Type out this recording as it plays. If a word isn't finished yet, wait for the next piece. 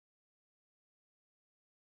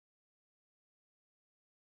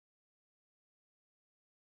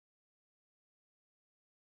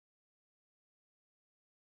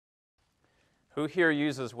Who here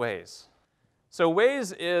uses Waze? So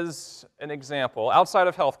Waze is an example outside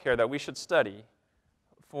of healthcare that we should study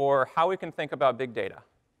for how we can think about big data,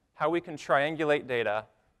 how we can triangulate data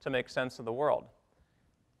to make sense of the world.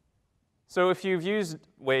 So if you've used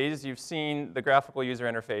Waze, you've seen the graphical user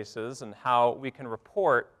interfaces and how we can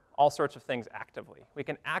report all sorts of things actively. We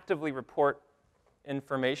can actively report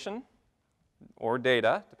information or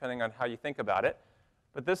data, depending on how you think about it.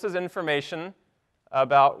 But this is information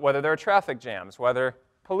about whether there are traffic jams, whether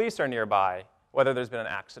police are nearby, whether there's been an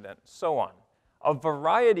accident, so on. A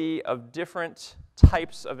variety of different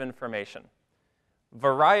types of information.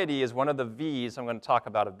 Variety is one of the V's I'm going to talk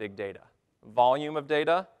about of big data. Volume of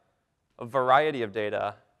data, a variety of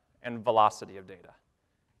data, and velocity of data.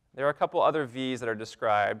 There are a couple other V's that are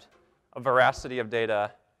described, a veracity of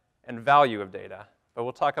data and value of data, but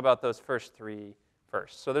we'll talk about those first three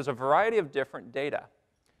first. So there's a variety of different data,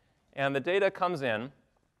 and the data comes in,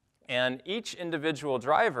 and each individual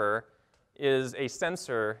driver is a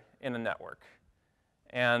sensor in a network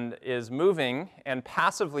and is moving and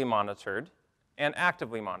passively monitored and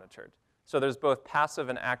actively monitored. So there's both passive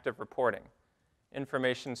and active reporting.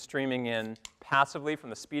 Information streaming in passively from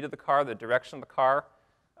the speed of the car, the direction of the car,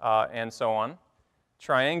 and so on,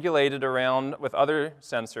 triangulated around with other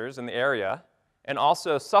sensors in the area, and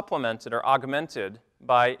also supplemented or augmented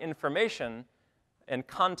by information and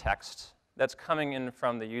context that's coming in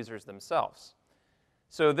from the users themselves.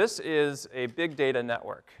 So this is a big data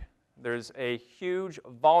network. There's a huge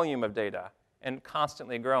volume of data and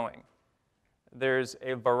constantly growing. There's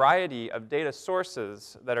a variety of data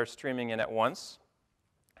sources that are streaming in at once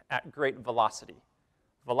at great velocity.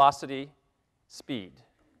 Velocity, speed,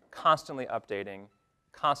 constantly updating,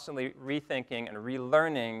 constantly rethinking and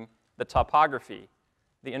relearning the topography,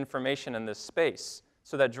 the information in this space,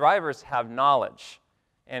 so that drivers have knowledge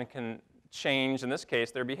and can change, in this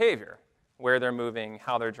case, their behavior, where they're moving,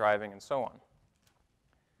 how they're driving, and so on.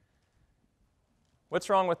 What's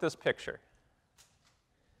wrong with this picture?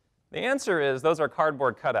 The answer is those are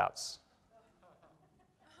cardboard cutouts.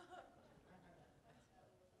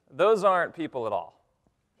 Those aren't people at all.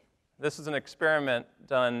 This is an experiment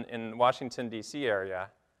done in Washington, D.C. area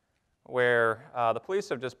where the police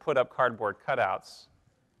have just put up cardboard cutouts,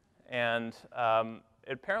 and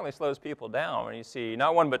it apparently slows people down when you see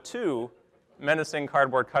not one but two menacing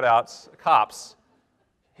cardboard cutouts, cops,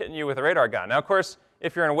 hitting you with a radar gun. Now, of course,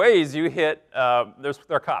 if you're in Waze, you hit, there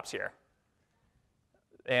are cops here.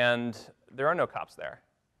 And there are no cops there.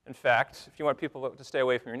 In fact, if you want people to stay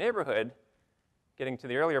away from your neighborhood, getting to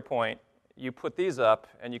the earlier point, you put these up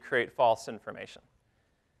and you create false information.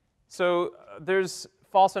 So there's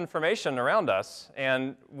false information around us,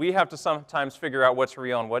 and we have to sometimes figure out what's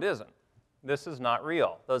real and what isn't. This is not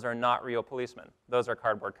real. Those are not real policemen. Those are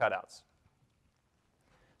cardboard cutouts.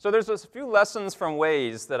 So there's a few lessons from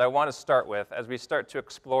Waze that I want to start with as we start to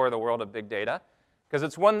explore the world of big data, because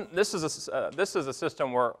this is a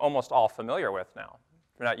system we're almost all familiar with now.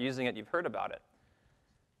 If you're not using it, you've heard about it.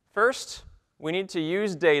 First, we need to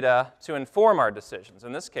use data to inform our decisions.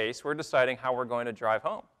 In this case, we're deciding how we're going to drive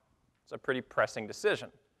home. It's a pretty pressing decision.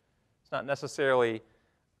 It's not necessarily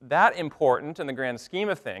that important in the grand scheme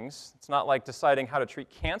of things. It's not like deciding how to treat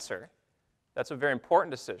cancer. That's a very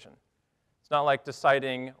important decision. It's not like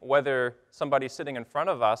deciding whether somebody sitting in front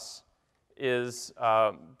of us is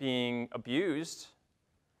being abused.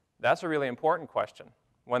 That's a really important question,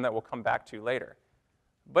 one that we'll come back to later.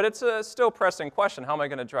 But it's a still pressing question: how am I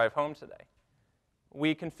going to drive home today?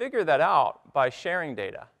 We can figure that out by sharing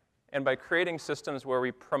data and by creating systems where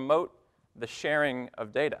we promote the sharing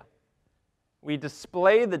of data. We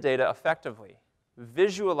display the data effectively,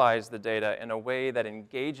 visualize the data in a way that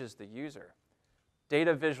engages the user.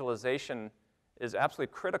 Data visualization is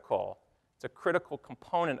absolutely critical. It's a critical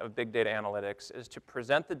component of big data analytics, is to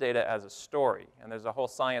present the data as a story. And there's a whole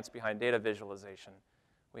science behind data visualization.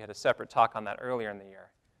 We had a separate talk on that earlier in the year.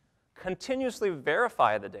 Continuously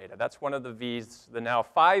verify the data. That's one of the V's, the now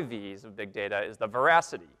 5 V's of big data, is the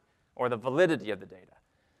veracity or the validity of the data.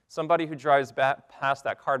 Somebody who drives past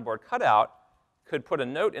that cardboard cutout could put a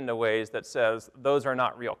note into Waze that says, those are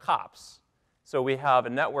not real cops. So we have a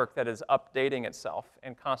network that is updating itself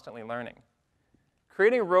and constantly learning.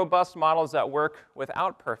 Creating robust models that work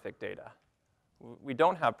without perfect data. We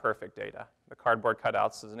don't have perfect data. The cardboard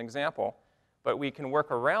cutouts is an example. But we can work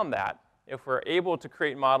around that if we're able to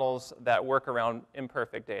create models that work around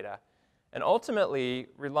imperfect data. And ultimately,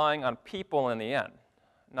 relying on people in the end.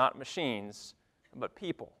 Not machines, but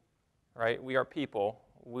people, right? We are people.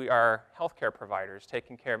 We are healthcare providers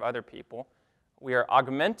taking care of other people. We are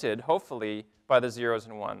augmented, hopefully, by the zeros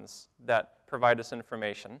and ones that provide us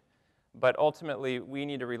information. but ultimately we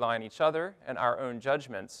need to rely on each other and our own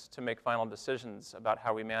judgments to make final decisions about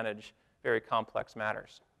how we manage very complex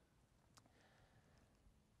matters.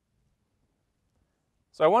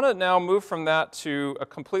 So I want to now move from that to a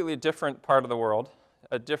completely different part of the world,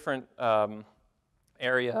 a different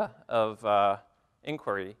area of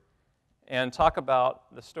inquiry, and talk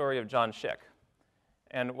about the story of John Schick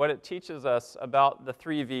and what it teaches us about the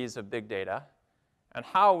 3 V's of big data, and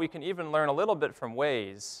how we can even learn a little bit from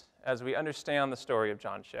Waze as we understand the story of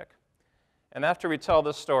John Schick. And after we tell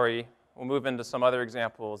this story, we'll move into some other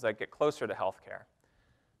examples that get closer to healthcare.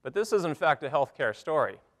 But this is, in fact, a healthcare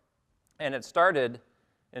story. And it started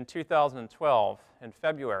in 2012, in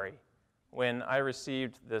February, when I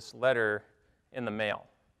received this letter in the mail.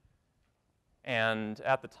 And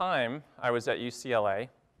at the time, I was at UCLA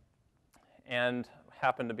and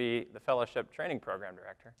happened to be the fellowship training program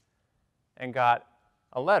director, and got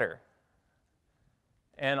a letter.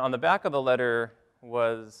 And on the back of the letter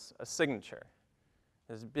was a signature,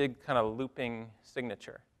 this big kind of looping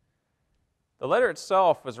signature. The letter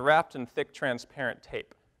itself was wrapped in thick, transparent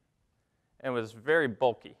tape and was very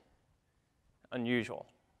bulky, unusual.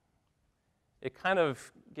 It kind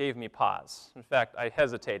of gave me pause. In fact, I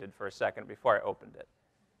hesitated for a second before I opened it.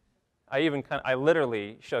 I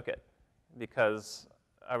literally shook it because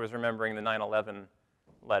I was remembering the 9/11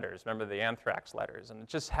 letters, remember the anthrax letters, and it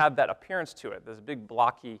just had that appearance to it, this big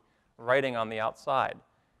blocky writing on the outside.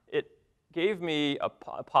 It gave me a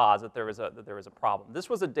pause that there was a problem. This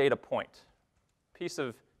was a data point, piece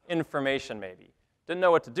of information maybe. Didn't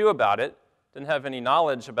know what to do about it, didn't have any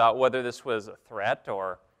knowledge about whether this was a threat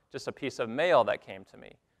or just a piece of mail that came to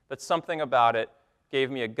me. But something about it gave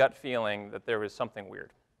me a gut feeling that there was something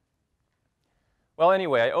weird. Well,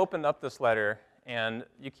 anyway, I opened up this letter, and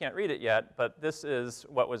you can't read it yet, but this is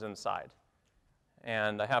what was inside.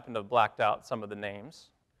 And I happen to have blacked out some of the names,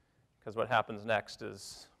 because what happens next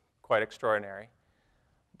is quite extraordinary.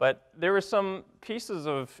 But there were some pieces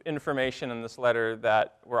of information in this letter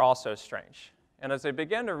that were also strange. And as I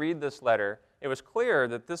began to read this letter, it was clear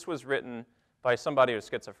that this was written by somebody who was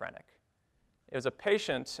schizophrenic. It was a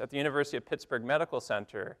patient at the University of Pittsburgh Medical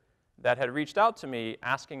Center that had reached out to me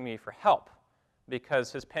asking me for help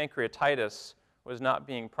because his pancreatitis was not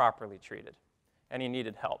being properly treated, and he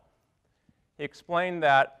needed help. He explained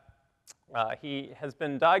that he has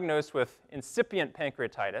been diagnosed with incipient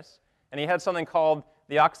pancreatitis, and he had something called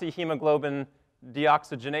the oxyhemoglobin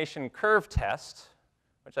deoxygenation curve test,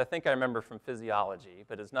 which I think I remember from physiology,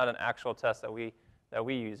 but is not an actual test that we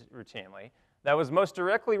use routinely, that was most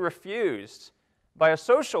directly refused by a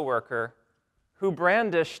social worker who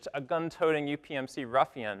brandished a gun-toting UPMC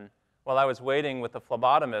ruffian while I was waiting with a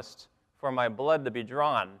phlebotomist for my blood to be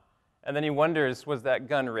drawn. And then he wonders, was that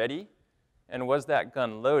gun ready? And was that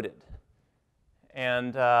gun loaded?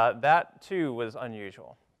 And that, too, was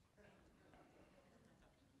unusual.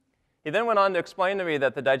 He then went on to explain to me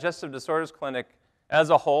that the Digestive Disorders Clinic as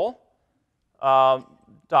a whole,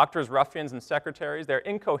 doctors, ruffians, and secretaries, they're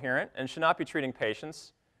incoherent and should not be treating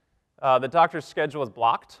patients. The doctor's schedule is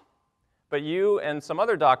blocked, but you and some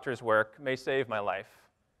other doctors' work may save my life.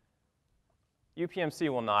 UPMC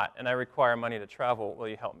will not, and I require money to travel. Will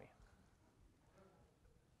you help me?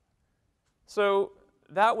 So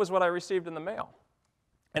that was what I received in the mail.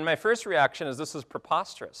 And my first reaction is this is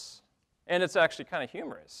preposterous. And it's actually kind of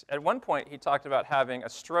humorous. At one point, he talked about having a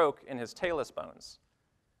stroke in his talus bones,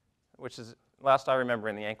 which is, last I remember,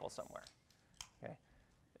 in the ankle somewhere. Okay?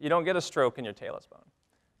 You don't get a stroke in your talus bone.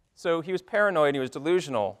 So he was paranoid, he was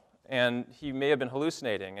delusional, and he may have been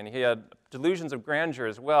hallucinating, and he had delusions of grandeur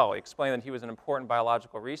as well. He explained that he was an important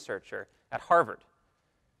biological researcher at Harvard.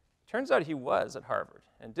 Turns out he was at Harvard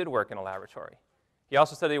and did work in a laboratory. He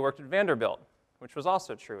also said he worked at Vanderbilt, which was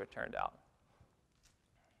also true, it turned out.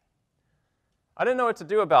 I didn't know what to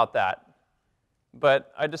do about that,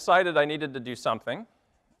 but I decided I needed to do something,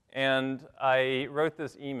 and I wrote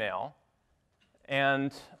this email.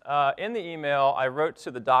 And in the email, I wrote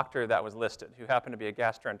to the doctor that was listed, who happened to be a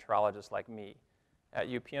gastroenterologist like me at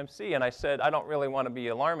UPMC, and I said, I don't really want to be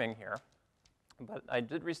alarming here, but I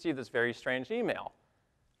did receive this very strange email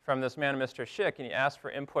from this man, Mr. Schick, and he asked for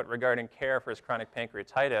input regarding care for his chronic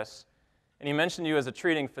pancreatitis, and he mentioned you as a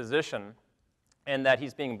treating physician, and that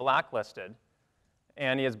he's being blacklisted,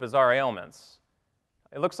 and he has bizarre ailments.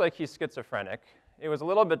 It looks like he's schizophrenic. It was a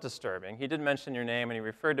little bit disturbing. He did mention your name, and he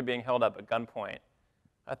referred to being held up at gunpoint.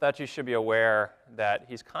 I thought you should be aware that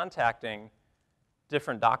he's contacting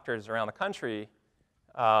different doctors around the country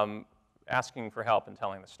asking for help and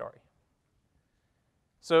telling the story.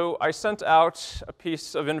 So I sent out a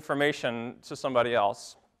piece of information to somebody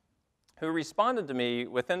else who responded to me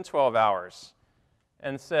within 12 hours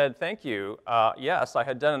and said, thank you. Yes, I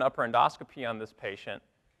had done an upper endoscopy on this patient,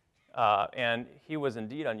 and he was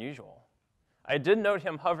indeed unusual. I did note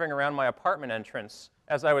him hovering around my apartment entrance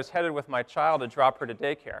as I was headed with my child to drop her to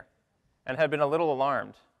daycare, and had been a little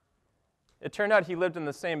alarmed. It turned out he lived in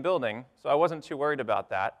the same building, so I wasn't too worried about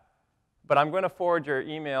that. But I'm going to forward your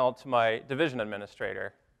email to my division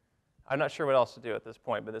administrator. I'm not sure what else to do at this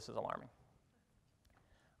point, but this is alarming.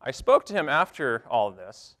 I spoke to him after all of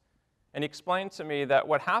this, and he explained to me that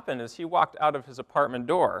what happened is he walked out of his apartment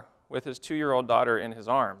door with his 2-year-old daughter in his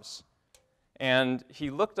arms. And he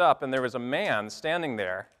looked up, and there was a man standing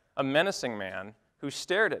there, a menacing man, who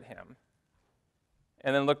stared at him,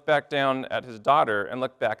 and then looked back down at his daughter and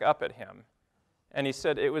looked back up at him. And he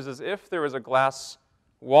said it was as if there was a glass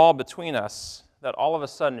wall between us that all of a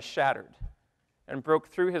sudden shattered and broke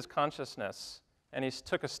through his consciousness, and he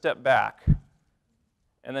took a step back,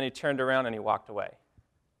 and then he turned around and he walked away.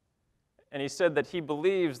 And he said that he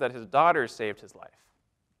believes that his daughter saved his life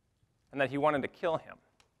and that he wanted to kill him.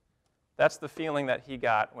 That's the feeling that he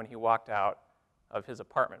got when he walked out of his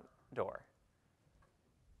apartment door.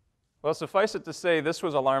 Well, suffice it to say, this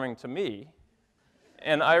was alarming to me,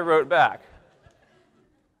 and I wrote back.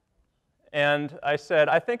 And I said,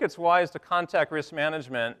 I think it's wise to contact risk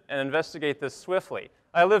management and investigate this swiftly.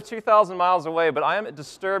 I live 2,000 miles away, but I am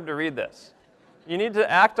disturbed to read this. You need to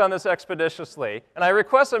act on this expeditiously, and I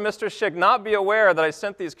request that Mr. Schick not be aware that I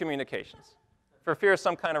sent these communications for fear of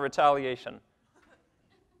some kind of retaliation.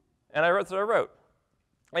 And I wrote what I wrote.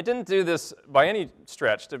 I didn't do this by any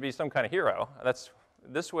stretch to be some kind of hero.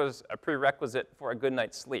 This was a prerequisite for a good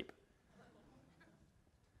night's sleep.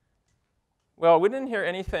 Well, we didn't hear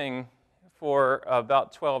anything for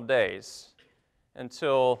about 12 days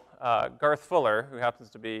until Garth Fuller, who happens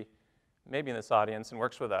to be maybe in this audience and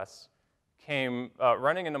works with us, came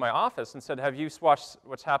running into my office and said, have you watched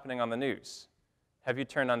what's happening on the news? Have you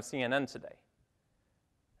turned on CNN today?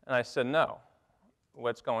 And I said, no.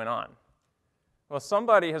 What's going on? Well,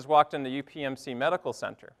 somebody has walked into UPMC Medical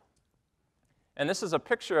Center. And this is a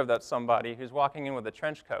picture of that somebody who's walking in with a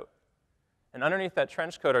trench coat. And underneath that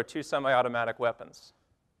trench coat are 2 semi-automatic weapons.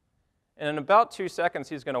 And in about 2 seconds,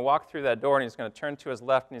 he's going to walk through that door, and he's going to turn to his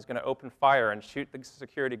left, and he's going to open fire and shoot the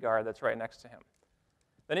security guard that's right next to him.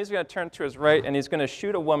 Then he's going to turn to his right, and he's going to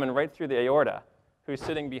shoot a woman right through the aorta who's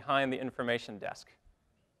sitting behind the information desk.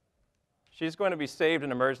 She's going to be saved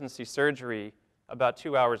in emergency surgery about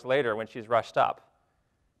 2 hours later when she's rushed up.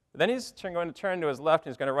 Then he's going to turn to his left,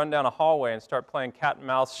 and he's going to run down a hallway and start playing cat and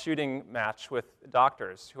mouse shooting match with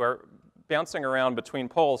doctors who are bouncing around between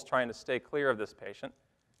poles trying to stay clear of this patient.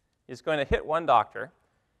 He's going to hit one doctor.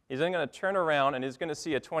 He's then going to turn around, and he's going to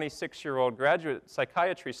see a 26-year-old graduate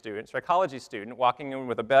psychology student walking in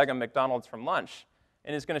with a bag of McDonald's from lunch,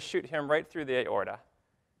 and he's going to shoot him right through the aorta.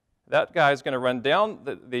 That guy's going to run down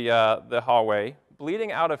the hallway,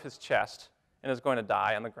 bleeding out of his chest, and is going to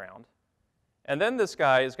die on the ground. And then this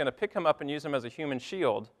guy is going to pick him up and use him as a human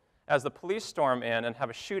shield as the police storm in and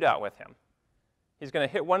have a shootout with him. He's going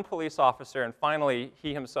to hit one police officer, and finally,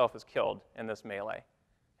 he himself is killed in this melee,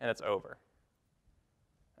 and it's over.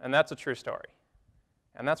 And that's a true story.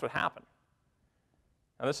 And that's what happened.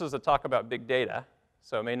 Now, this is a talk about big data,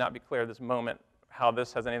 so it may not be clear at this moment how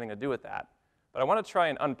this has anything to do with that. But I want to try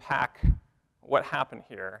and unpack what happened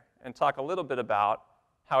here and talk a little bit about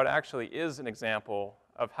how it actually is an example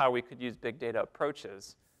of how we could use big data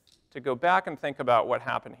approaches to go back and think about what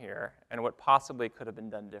happened here and what possibly could have been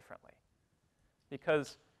done differently.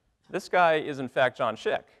 Because this guy is, in fact, John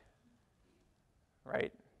Schick,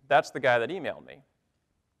 right? That's the guy that emailed me.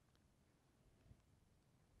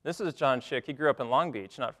 This is John Schick. He grew up in Long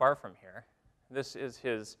Beach, not far from here. This is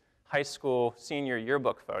his high school senior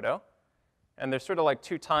yearbook photo. And there's sort of like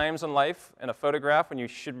 2 times in life in a photograph when you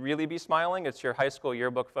should really be smiling. It's your high school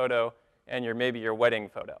yearbook photo and maybe your wedding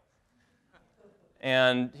photo.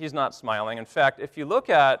 And he's not smiling. In fact, if you look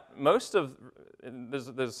at most of,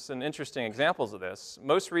 there's some interesting examples of this.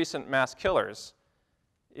 Most recent mass killers,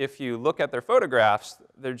 if you look at their photographs,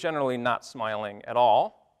 they're generally not smiling at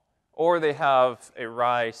all, or they have a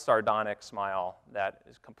wry, sardonic smile that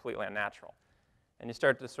is completely unnatural. And you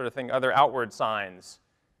start to sort of think, other outward signs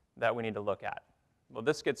that we need to look at? Well,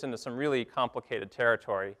 this gets into some really complicated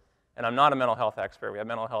territory, and I'm not a mental health expert. We have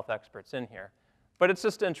mental health experts in here. But it's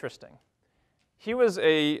just interesting. He was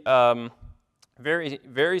a very,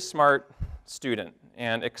 very smart student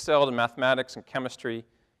and excelled in mathematics and chemistry.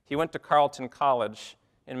 He went to Carleton College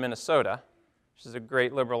in Minnesota, which is a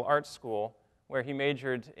great liberal arts school, where he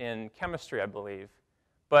majored in chemistry, I believe.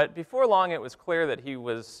 But before long, it was clear that he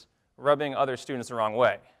was rubbing other students the wrong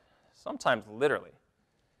way, sometimes literally.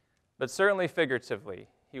 But certainly figuratively,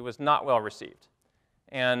 he was not well received.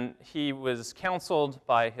 And he was counseled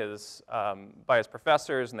by his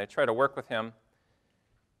professors, and they tried to work with him.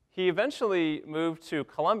 He eventually moved to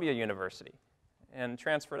Columbia University and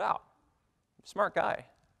transferred out. Smart guy,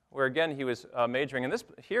 where again he was majoring in this.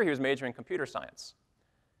 Here he was majoring in computer science.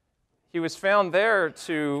 He was found there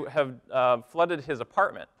to have flooded his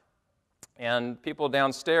apartment, and people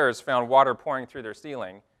downstairs found water pouring through their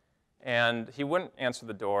ceiling, and he wouldn't answer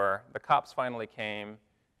the door. The cops finally came,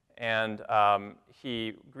 and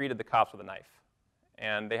he greeted the cops with a knife,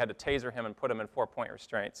 and they had to taser him and put him in 4-point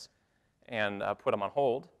restraints and put him on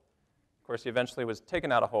hold. Of course, he eventually was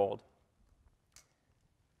taken out of hold.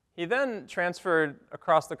 He then transferred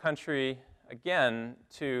across the country again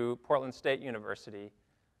to Portland State University,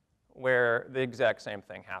 where the exact same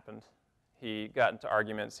thing happened. He got into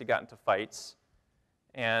arguments, he got into fights,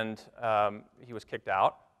 and he was kicked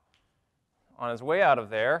out. On his way out of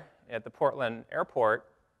there, at the Portland airport,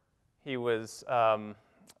 he was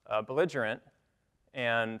belligerent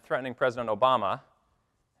and threatening President Obama,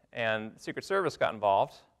 and the Secret Service got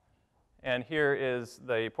involved. And here is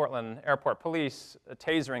the Portland Airport Police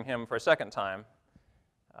tasering him for a second time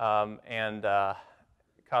and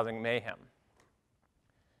causing mayhem.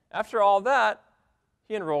 After all that,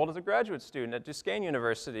 he enrolled as a graduate student at Duquesne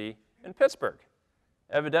University in Pittsburgh.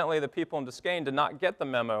 Evidently, the people in Duquesne did not get the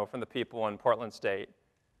memo from the people in Portland State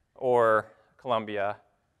or Columbia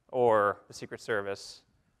or the Secret Service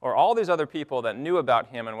or all these other people that knew about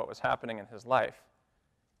him and what was happening in his life.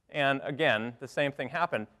 And again, the same thing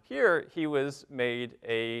happened. Here, he was made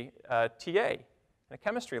a TA in a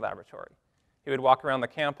chemistry laboratory. He would walk around the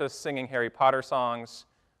campus singing Harry Potter songs,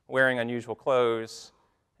 wearing unusual clothes,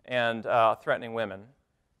 and threatening women,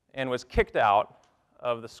 and was kicked out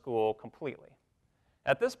of the school completely.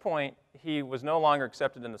 At this point, he was no longer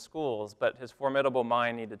accepted in the schools, but his formidable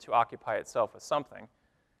mind needed to occupy itself with something.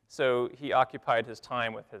 So he occupied his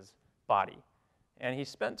time with his body. And he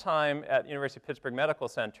spent time at the University of Pittsburgh Medical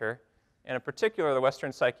Center, and in particular the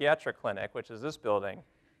Western Psychiatric Clinic, which is this building,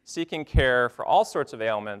 seeking care for all sorts of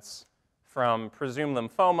ailments, from presumed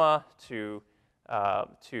lymphoma to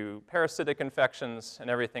parasitic infections and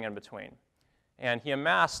everything in between. And he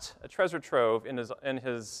amassed a treasure trove in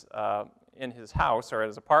his house or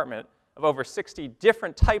his apartment of over 60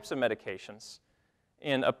 different types of medications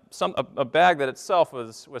in a bag that itself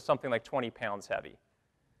was something like 20 pounds heavy.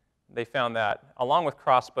 They found that, along with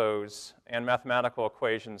crossbows and mathematical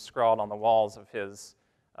equations scrawled on the walls of his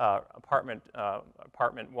apartment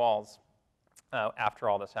walls after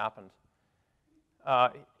all this happened.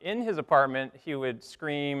 In his apartment, he would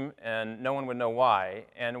scream, and no one would know why.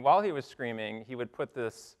 And while he was screaming, he would put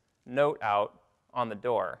this note out on the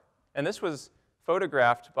door. And this was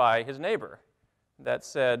photographed by his neighbor that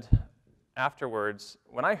said afterwards,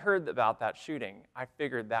 "When I heard about that shooting, I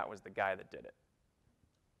figured that was the guy that did it."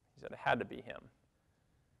 He said it had to be him.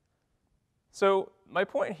 So my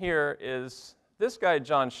point here is this guy,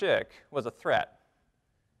 John Schick, was a threat.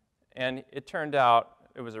 And it turned out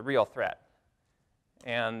it was a real threat.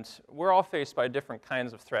 And we're all faced by different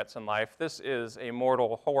kinds of threats in life. This is a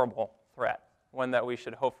mortal, horrible threat, one that we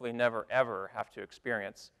should hopefully never, ever have to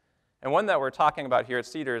experience. And one that we're talking about here at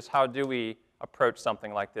Cedars, how do we approach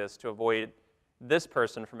something like this to avoid this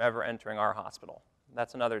person from ever entering our hospital?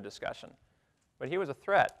 That's another discussion. But he was a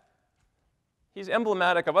threat. He's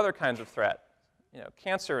emblematic of other kinds of threat. You know,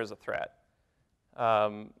 cancer is a threat.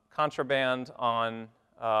 Contraband on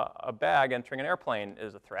a bag entering an airplane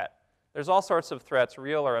is a threat. There's all sorts of threats,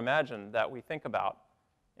 real or imagined, that we think about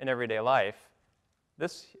in everyday life.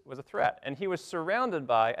 This was a threat. And he was surrounded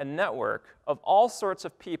by a network of all sorts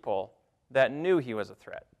of people that knew he was a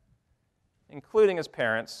threat, including his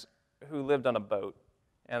parents, who lived on a boat.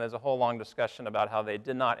 And there's a whole long discussion about how they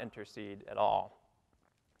did not intercede at all.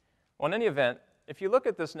 Well, in any event, if you look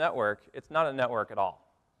at this network, it's not a network at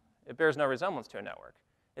all. It bears no resemblance to a network.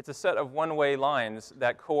 It's a set of one-way lines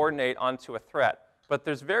that coordinate onto a threat. But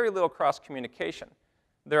there's very little cross-communication.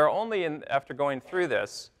 There are only, after going through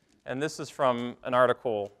this, and this is from an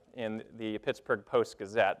article in the Pittsburgh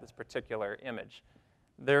Post-Gazette, this particular image,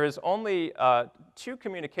 there is only 2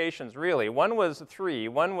 communications, really. One was 3.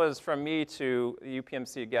 One was from me to the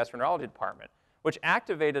UPMC Gastroenterology Department, which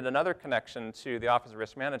activated another connection to the Office of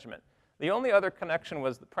Risk Management. The only other connection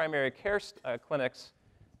was the primary care clinics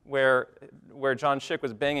where John Schick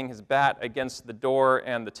was banging his bat against the door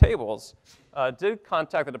and the tables, did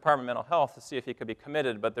contact the Department of Mental Health to see if he could be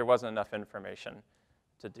committed, but there wasn't enough information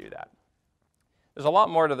to do that. There's a lot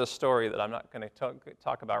more to this story that I'm not going to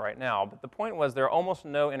talk about right now, but the point was there are almost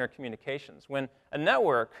no intercommunications. When a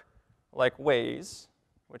network like Waze,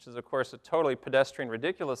 which is, of course, a totally pedestrian,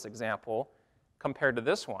 ridiculous example compared to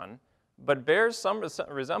this one, but bears some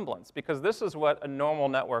resemblance, because this is what a normal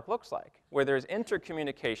network looks like, where there's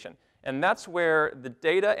intercommunication. And that's where the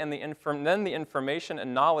data and then the information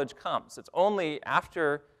and knowledge comes. It's only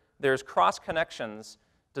after there's cross connections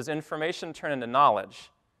does information turn into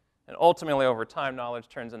knowledge, and ultimately over time knowledge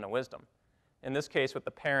turns into wisdom. In this case, with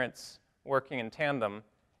the parents working in tandem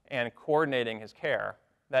and coordinating his care,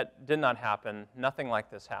 that did not happen. Nothing like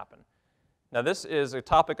this happened. Now, this is a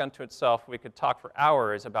topic unto itself. We could talk for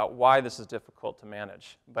hours about why this is difficult to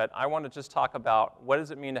manage, but I want to just talk about what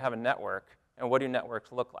does it mean to have a network, and what do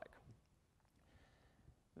networks look like.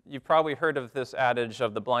 You've probably heard of this adage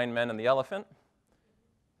of the blind man and the elephant,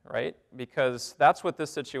 right? Because that's what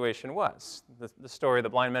this situation was. The story of the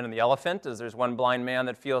blind man and the elephant is there's one blind man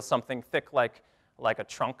that feels something thick like a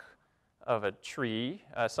trunk of a tree.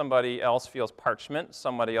 Somebody else feels parchment.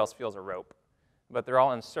 Somebody else feels a rope. But they're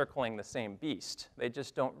all encircling the same beast. They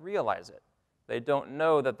just don't realize it. They don't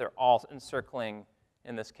know that they're all encircling,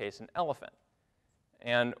 in this case, an elephant.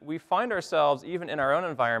 And we find ourselves, even in our own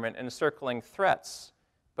environment, encircling threats,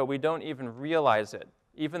 but we don't even realize it,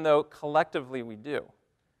 even though collectively we do.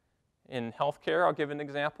 In healthcare, I'll give an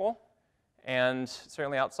example, and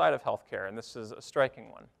certainly outside of healthcare, and this is a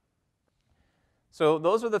striking one. So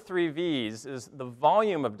those are the 3 V's, is the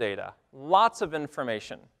volume of data. Lots of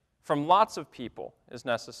information from lots of people is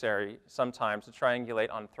necessary sometimes to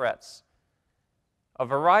triangulate on threats. A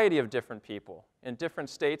variety of different people in different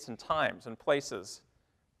states and times and places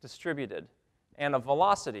distributed. And a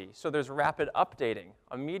velocity, so there's rapid updating,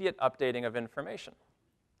 immediate updating of information.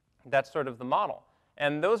 That's sort of the model.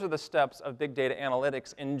 And those are the steps of big data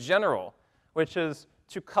analytics in general, which is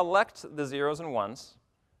to collect the zeros and ones,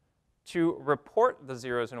 to report the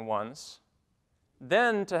zeros and ones,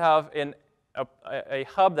 then to have a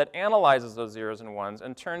hub that analyzes those zeros and ones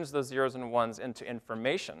and turns those zeros and ones into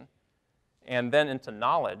information and then into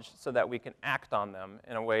knowledge so that we can act on them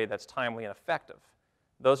in a way that's timely and effective.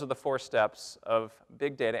 Those are the 4 steps of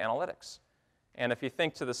big data analytics. And if you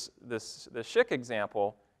think to the Schick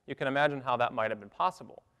example, you can imagine how that might have been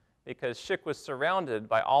possible, because Schick was surrounded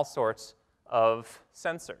by all sorts of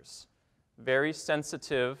sensors. Very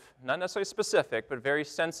sensitive, not necessarily specific, but very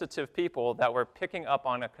sensitive people that were picking up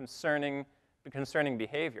on a concerning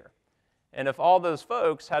behavior. And if all those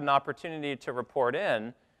folks had an opportunity to report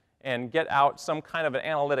in and get out some kind of an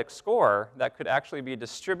analytic score that could actually be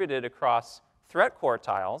distributed across threat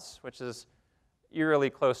quartiles, which is eerily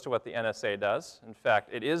close to what the NSA does. In fact,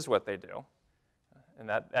 it is what they do, and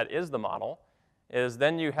that is the model, is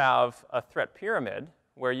then you have a threat pyramid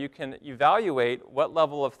where you can evaluate what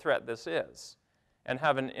level of threat this is, and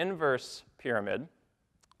have an inverse pyramid,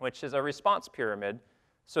 which is a response pyramid,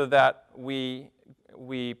 so that we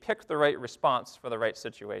pick the right response for the right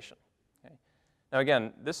situation. Okay? Now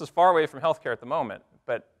again, this is far away from healthcare at the moment,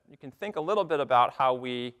 but you can think a little bit about how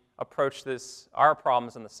we approach our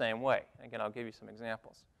problems in the same way. Again, I'll give you some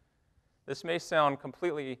examples. This may sound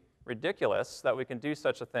completely ridiculous that we can do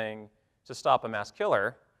such a thing to stop a mass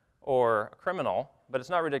killer or a criminal, but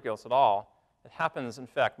it's not ridiculous at all. It happens, in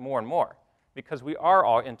fact, more and more, because we are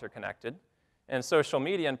all interconnected, and social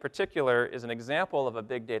media in particular is an example of a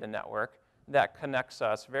big data network that connects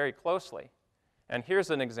us very closely. And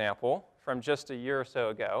here's an example from just a year or so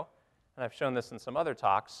ago, and I've shown this in some other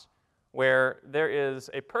talks, where there is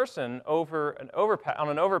a person on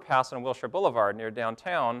an overpass on Wilshire Boulevard near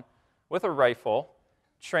downtown with a rifle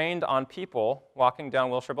trained on people walking down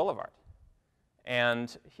Wilshire Boulevard.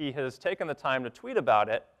 And he has taken the time to tweet about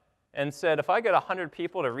it and said, if I get 100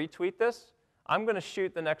 people to retweet this, I'm going to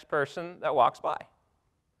shoot the next person that walks by.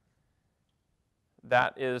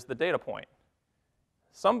 That is the data point.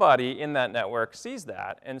 Somebody in that network sees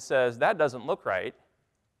that and says, that doesn't look right.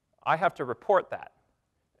 I have to report that,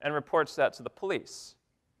 and reports that to the police.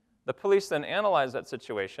 The police then analyze that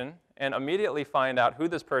situation and immediately find out who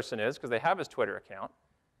this person is, because they have his Twitter account,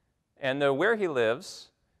 and know where he lives,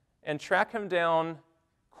 and track him down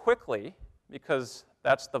quickly, because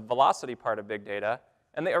that's the velocity part of big data,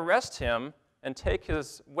 and they arrest him and take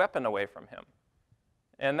his weapon away from him.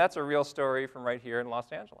 And that's a real story from right here in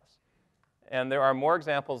Los Angeles. And there are more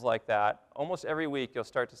examples like that. Almost every week you'll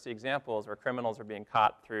start to see examples where criminals are being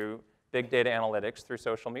caught through big data analytics, through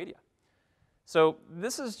social media. So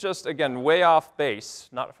this is just, again, way off base,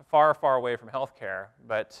 not far, far away from healthcare,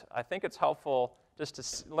 but I think it's helpful just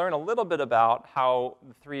to learn a little bit about how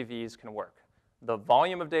the 3 V's can work. The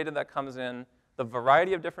volume of data that comes in, the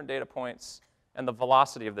variety of different data points, and the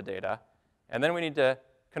velocity of the data. And then we need to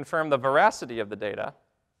confirm the veracity of the data,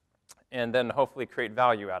 and then hopefully create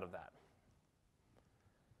value out of that.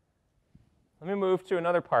 Let me move to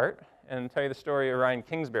another part and tell you the story of Ryan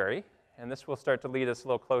Kingsbury. And this will start to lead us a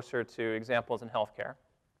little closer to examples in healthcare.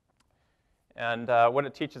 And what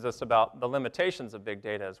it teaches us about the limitations of big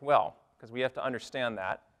data as well, because we have to understand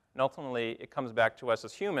that. And ultimately, it comes back to us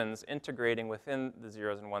as humans integrating within the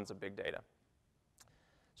zeros and ones of big data.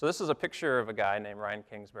 So this is a picture of a guy named Ryan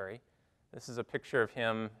Kingsbury. This is a picture of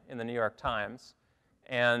him in the New York Times.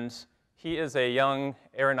 And he is a young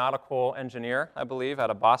aeronautical engineer, I believe,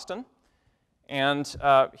 out of Boston. And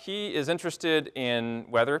he is interested in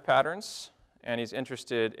weather patterns, and he's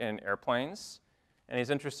interested in airplanes, and he's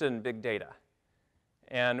interested in big data.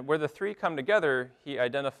 And where the three come together, he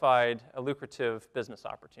identified a lucrative business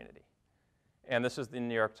opportunity. And this is the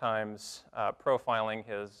New York Times profiling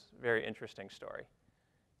his very interesting story.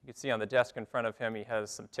 You can see on the desk in front of him, he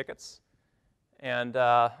has some tickets. And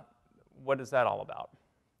what is that all about?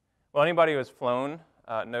 Well, anybody who has flown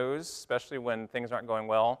knows, especially when things aren't going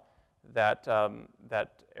well, that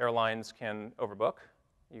airlines can overbook.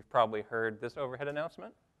 You've probably heard this overhead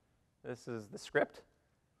announcement. This is the script,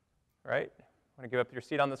 right? Want to give up your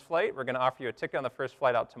seat on this flight? We're going to offer you a ticket on the first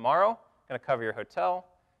flight out tomorrow. Going to cover your hotel,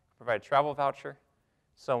 provide a travel voucher,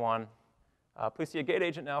 so on. Please see a gate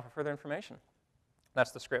agent now for further information.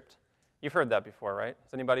 That's the script. You've heard that before, right?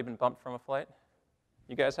 Has anybody been bumped from a flight?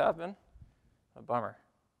 You guys have been? A bummer.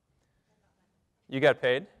 You got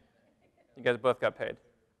paid? You guys both got paid?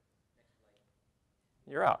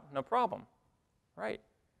 You're out. No problem. Right.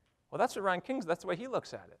 Well, that's what Ryan King's, that's the way he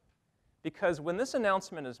looks at it. Because when this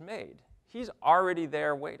announcement is made, he's already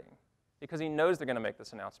there waiting because he knows they're going to make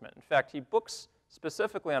this announcement. In fact, he books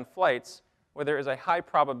specifically on flights where there is a high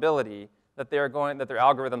probability that their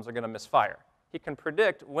algorithms are going to misfire. He can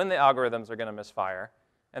predict when the algorithms are going to misfire,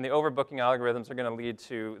 and the overbooking algorithms are going to lead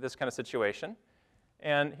to this kind of situation.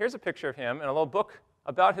 And here's a picture of him in a little book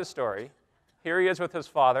about his story. Here he is with his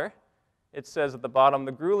father. It says at the bottom,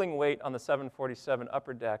 the grueling wait on the 747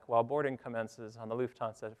 upper deck while boarding commences on the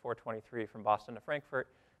Lufthansa at 423 from Boston to Frankfurt,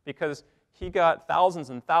 because he got thousands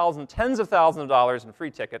and thousands, tens of thousands of dollars in free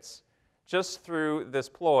tickets just through this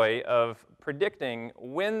ploy of predicting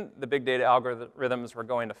when the big data algorithms were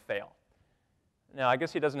going to fail. Now, I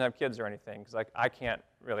guess he doesn't have kids or anything, because I can't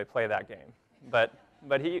really play that game. But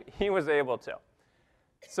he was able to.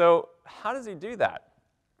 So how does he do that?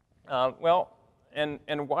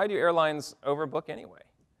 And why do airlines overbook anyway?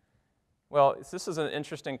 Well, this is an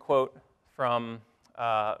interesting quote from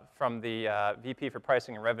the VP for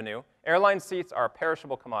Pricing and Revenue. Airline seats are a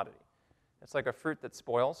perishable commodity. It's like a fruit that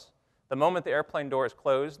spoils. The moment the airplane door is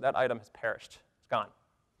closed, that item has perished. It's gone,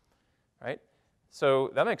 right?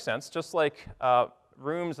 So that makes sense. Just like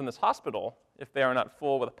rooms in this hospital, if they are not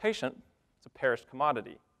full with a patient, it's a perished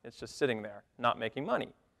commodity. It's just sitting there, not making money,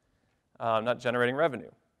 not generating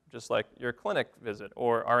revenue. Just like your clinic visit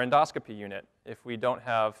or our endoscopy unit. If we don't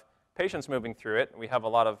have patients moving through it, we have a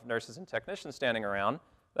lot of nurses and technicians standing around,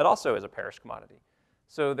 that also is a perished commodity.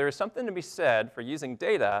 So there is something to be said for using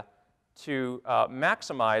data to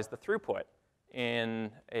maximize the throughput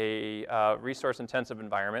in a resource-intensive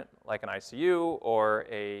environment like an ICU or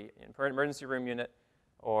an emergency room unit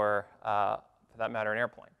or, for that matter, an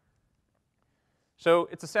airplane. So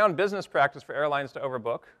it's a sound business practice for airlines to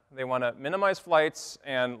overbook. They want to minimize flights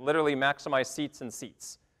and literally maximize seats and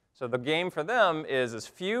seats. So the game for them is as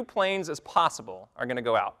few planes as possible are going to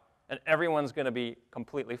go out, and everyone's going to be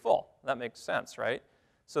completely full. That makes sense, right?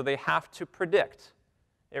 So they have to predict.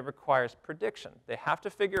 It requires prediction. They have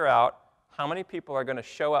to figure out how many people are going to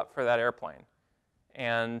show up for that airplane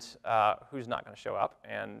and who's not going to show up,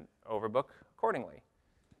 and overbook accordingly.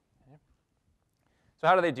 So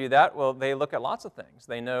how do they do that? Well, they look at lots of things.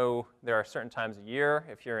 They know there are certain times a year,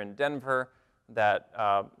 if you're in Denver, that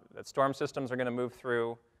storm systems are going to move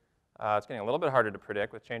through. It's getting a little bit harder to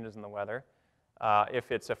predict with changes in the weather.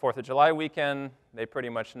 If it's a 4th of July weekend, they pretty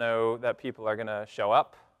much know that people are going to show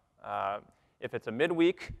up. If it's a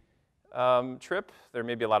midweek trip, there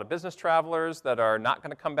may be a lot of business travelers that are not going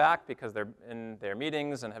to come back because they're in their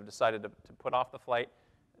meetings and have decided to put off the flight.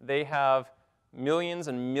 They have millions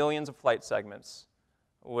and millions of flight segments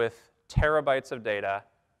with terabytes of data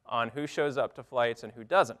on who shows up to flights and who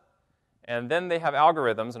doesn't. And then they have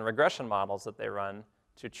algorithms and regression models that they run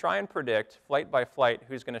to try and predict flight by flight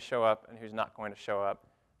who's going to show up and who's not going to show up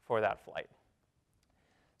for that flight.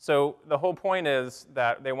 So the whole point is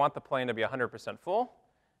that they want the plane to be 100% full.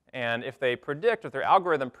 And if they predict, if their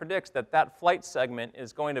algorithm predicts that that flight segment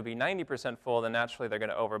is going to be 90% full, then naturally they're going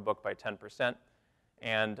to overbook by 10%.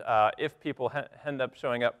 And if people end up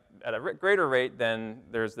showing up at a greater rate, then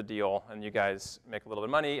there's the deal, and you guys make a little bit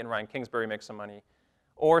of money, and Ryan Kingsbury makes some money.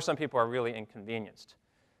 Or some people are really inconvenienced.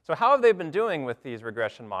 So how have they been doing with these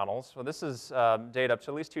regression models? Well, this is data up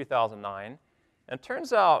to at least 2009. And it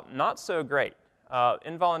turns out not so great.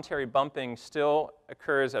 Involuntary bumping still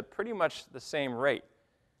occurs at pretty much the same rate.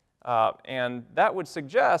 And that would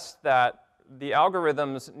suggest that the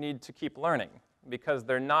algorithms need to keep learning because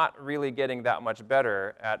they're not really getting that much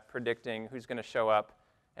better at predicting who's going to show up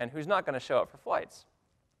and who's not going to show up for flights.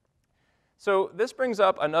 So this brings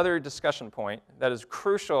up another discussion point that is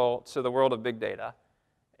crucial to the world of big data,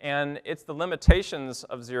 and it's the limitations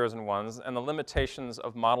of zeros and ones and the limitations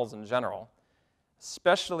of models in general,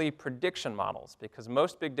 especially prediction models, because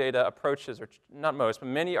most big data approaches, or not most, but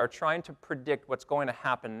many are trying to predict what's going to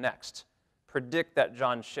happen next. Predict that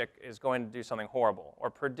John Schick is going to do something horrible, or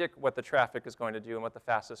predict what the traffic is going to do and what the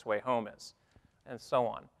fastest way home is, and so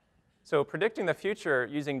on. So predicting the future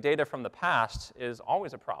using data from the past is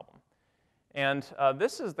always a problem. And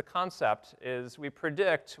this is the concept, is we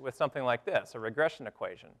predict with something like this, a regression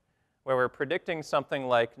equation, where we're predicting something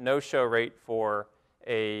like no-show rate for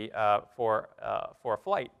a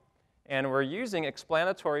flight. And we're using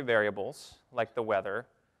explanatory variables, like the weather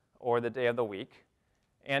or the day of the week.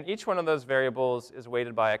 And each one of those variables is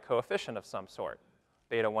weighted by a coefficient of some sort,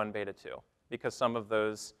 beta 1, beta 2, because some of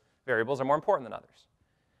those variables are more important than others.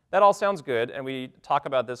 That all sounds good, and we talk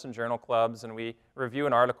about this in journal clubs, and we review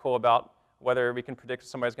an article about whether we can predict if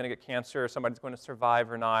somebody's going to get cancer or somebody's going to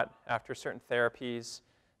survive or not after certain therapies.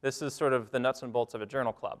 This is sort of the nuts and bolts of a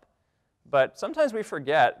journal club. But sometimes we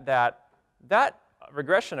forget that that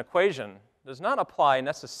regression equation does not apply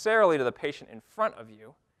necessarily to the patient in front of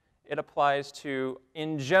you. It applies to,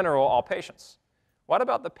 in general, all patients. What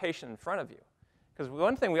about the patient in front of you? Because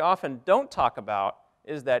one thing we often don't talk about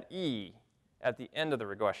is that E at the end of the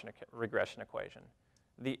regression equation,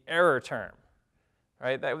 the error term.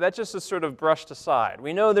 Right? That just is sort of brushed aside.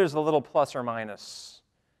 We know there's a little plus or minus,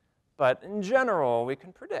 but in general, we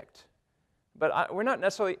can predict. But we're not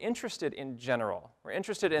necessarily interested in general. We're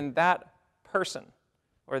interested in that person,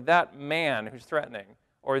 or that man who's threatening,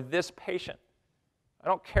 or this patient. I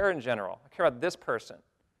don't care in general. I care about this person.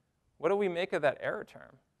 What do we make of that error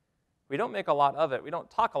term? We don't make a lot of it. We don't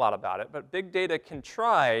talk a lot about it, but big data can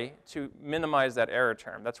try to minimize that error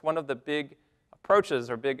term. That's one of the big approaches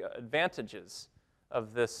or big advantages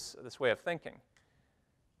of this way of thinking.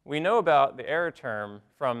 We know about the error term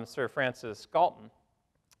from Sir Francis Galton,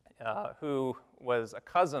 who was a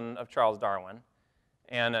cousin of Charles Darwin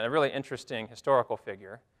and a really interesting historical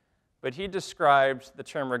figure. But he described the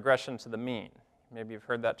term regression to the mean. Maybe you've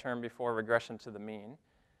heard that term before, regression to the mean.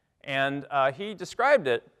 And he described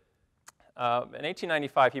it in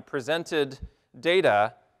 1895. He presented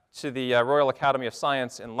data to the Royal Academy of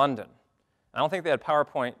Science in London. I don't think they had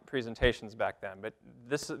PowerPoint presentations back then, but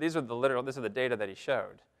this is the data that he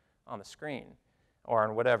showed on the screen, or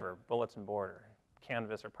on whatever, bulletin board, or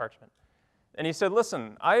canvas, or parchment. And he said,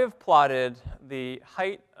 listen, I have plotted the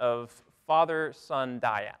height of father-son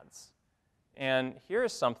dyads. And here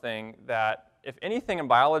is something that, if anything in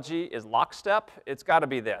biology is lockstep, it's got to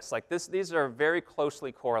be this. Like these are very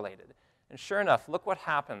closely correlated. And sure enough, look what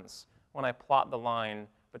happens when I plot the line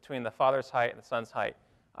between the father's height and the son's height.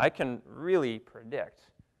 I can really predict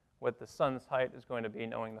what the son's height is going to be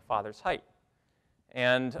knowing the father's height.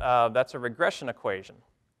 And that's a regression equation.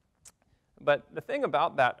 But the thing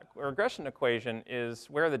about that regression equation is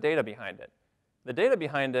where are the data behind it? The data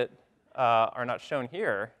behind it are not shown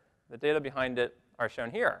here. The data behind it are shown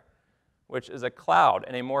here, which is a cloud,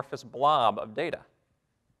 an amorphous blob of data.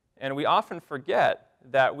 And we often forget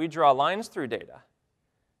that we draw lines through data,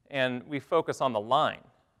 and we focus on the line.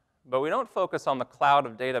 But we don't focus on the cloud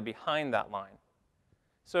of data behind that line.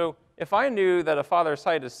 So if I knew that a father's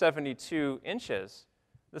height is 72 inches,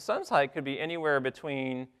 the son's height could be anywhere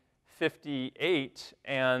between 58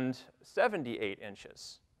 and 78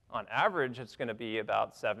 inches. On average, it's going to be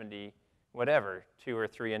about 70, whatever, 2 or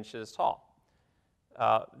 3 inches tall.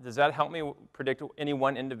 Does that help me predict any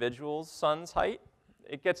one individual's son's height?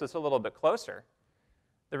 It gets us a little bit closer.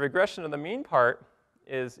 The regression of the mean part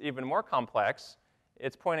is even more complex.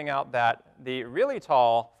 It's pointing out that the really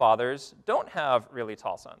tall fathers don't have really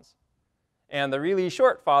tall sons. And the really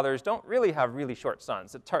short fathers don't really have really short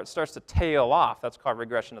sons. It starts to tail off. That's called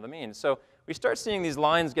regression of the mean. So we start seeing these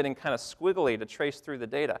lines getting kind of squiggly to trace through the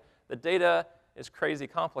data. The data is crazy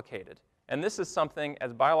complicated. And this is something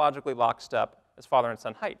as biologically lockstep as father and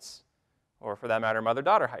son heights, or for that matter,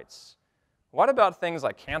 mother-daughter heights. What about things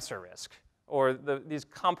like cancer risk, or these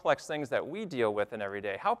complex things that we deal with in every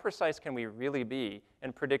day? How precise can we really be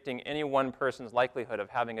in predicting any one person's likelihood of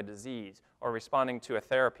having a disease or responding to a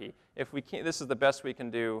therapy? If we can't, this is the best we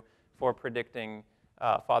can do for predicting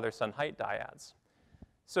father-son height dyads.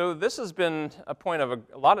 So this has been a point of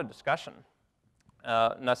a lot of discussion.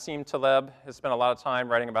 Nassim Taleb has spent a lot of time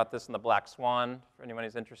writing about this in The Black Swan, for anyone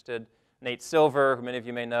who's interested. Nate Silver, who many of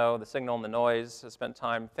you may know, The Signal and the Noise, has spent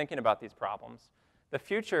time thinking about these problems. The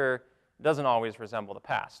future doesn't always resemble the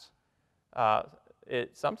past.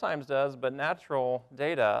 It sometimes does, but natural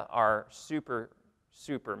data are super,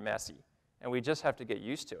 super messy, and we just have to get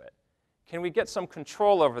used to it. Can we get some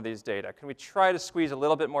control over these data? Can we try to squeeze a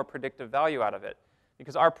little bit more predictive value out of it?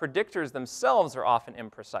 Because our predictors themselves are often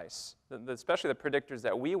imprecise, especially the predictors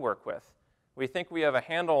that we work with. We think we have a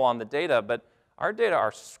handle on the data, but our data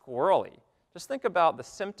are squirrely. Just think about the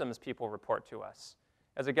symptoms people report to us.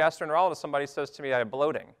 As a gastroenterologist, somebody says to me, I have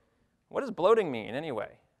bloating. What does bloating mean anyway,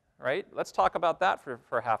 right? Let's talk about that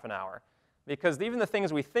for half an hour. Because even the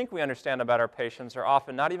things we think we understand about our patients are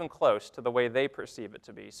often not even close to the way they perceive it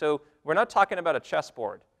to be. So we're not talking about a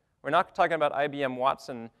chessboard. We're not talking about IBM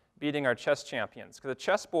Watson beating our chess champions, because the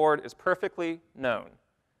chessboard is perfectly known.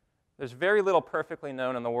 There's very little perfectly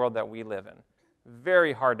known in the world that we live in.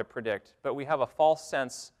 Very hard to predict, but we have a false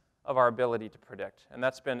sense of our ability to predict, and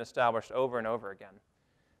that's been established over and over again.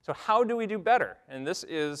 So how do we do better? And this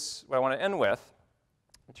is what I want to end with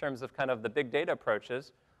in terms of kind of the big data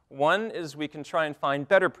approaches. One is we can try and find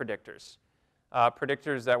better predictors,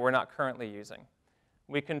 predictors that we're not currently using.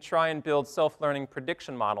 We can try and build self-learning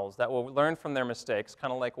prediction models that will learn from their mistakes,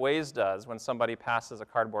 kind of like Waze does when somebody passes a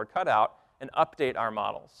cardboard cutout, and update our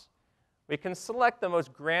models. We can select the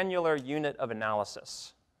most granular unit of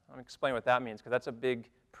analysis. I'll explain what that means, because that's a big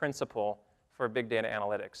principle for big data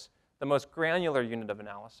analytics. The most granular unit of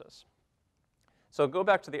analysis. So go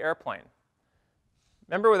back to the airplane.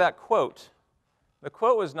 Remember with that quote, the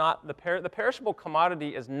quote was not, the perishable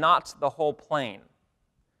commodity is not the whole plane.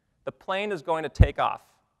 The plane is going to take off.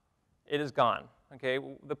 It is gone. Okay?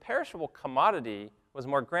 The perishable commodity was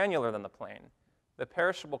more granular than the plane. The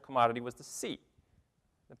perishable commodity was the seat.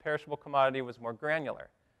 The perishable commodity was more granular.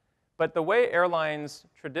 But the way airlines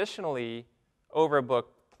traditionally overbook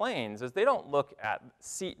planes is they don't look at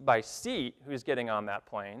seat by seat who's getting on that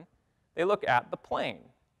plane. They look at the plane.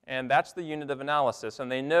 And that's the unit of analysis.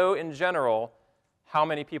 And they know in general how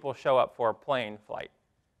many people show up for a plane flight.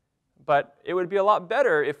 But it would be a lot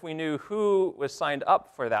better if we knew who was signed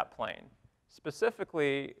up for that plane.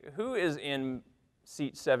 Specifically, who is in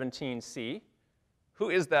seat 17C? Who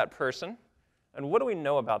is that person? And what do we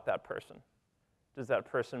know about that person? Does that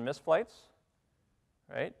person miss flights?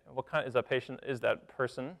 Right? What kind is that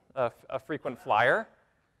person a frequent flyer?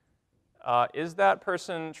 Is that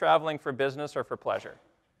person traveling for business or for pleasure?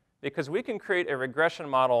 Because we can create a regression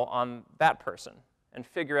model on that person and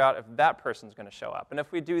figure out if that person's going to show up. And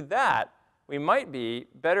if we do that, we might be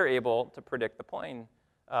better able to predict the plane,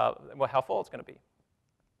 how full it's going to be.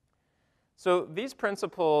 So these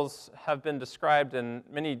principles have been described in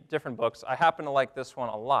many different books. I happen to like this one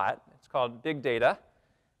a lot. It's called Big Data,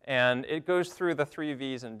 and it goes through the 3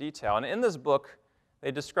 V's in detail. And in this book,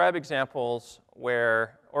 they describe examples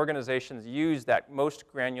where organizations use that most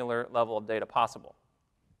granular level of data possible.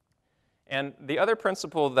 And the other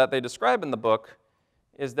principle that they describe in the book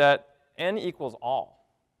is that n equals all.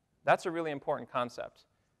 That's a really important concept.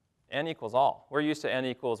 N equals all. We're used to n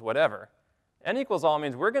equals whatever. N equals all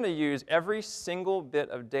means we're going to use every single bit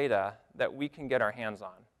of data that we can get our hands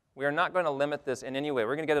on. We are not going to limit this in any way.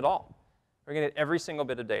 We're going to get it all. We're going to get every single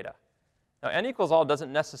bit of data. Now, n equals all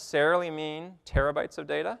doesn't necessarily mean terabytes of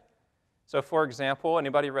data. So for example,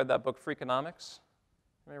 anybody read that book, Freakonomics?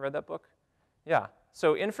 Anybody read that book? Yeah.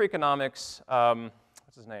 So in Freakonomics,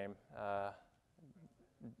 what's his name?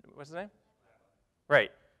 What's his name?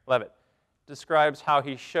 Right, Levitt. Describes how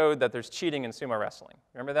he showed that there's cheating in sumo wrestling.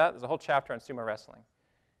 Remember that? There's a whole chapter on sumo wrestling.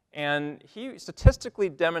 And he statistically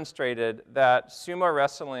demonstrated that sumo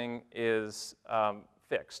wrestling is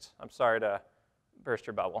fixed. I'm sorry to burst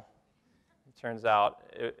your bubble. It turns out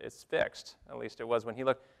it's fixed. At least it was when he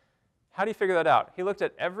looked. How do you figure that out? He looked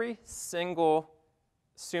at every single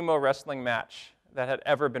sumo wrestling match that had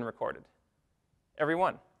ever been recorded. Every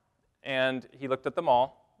one. And he looked at them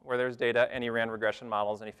all, where there's data, and he ran regression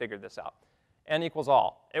models, and he figured this out. N equals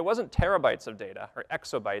all. It wasn't terabytes of data, or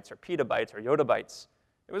exabytes, or petabytes, or yottabytes.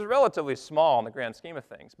 It was relatively small in the grand scheme of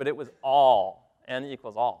things, but it was all. N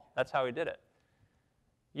equals all. That's how he did it.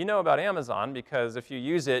 You know about Amazon, because if you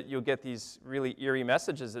use it, you'll get these really eerie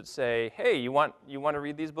messages that say, hey, you want to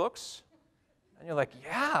read these books? And you're like,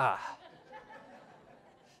 yeah.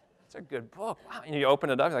 It's a good book. Wow. And you open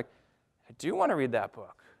it up, you're like, I do want to read that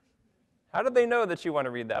book. How did they know that you want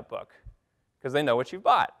to read that book? Because they know what you've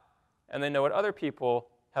bought. And they know what other people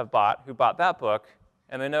have bought who bought that book.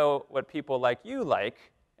 And they know what people like you like.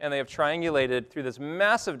 And they have triangulated through this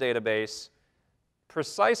massive database,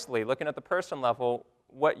 precisely looking at the person level,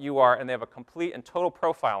 what you are, and they have a complete and total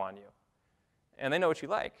profile on you. And they know what you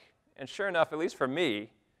like. And sure enough, at least for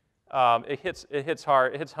me, it hits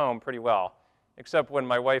home pretty well, except when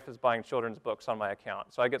my wife is buying children's books on my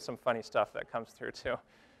account. So I get some funny stuff that comes through too.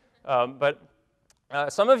 But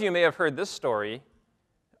some of you may have heard this story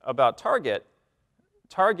about Target.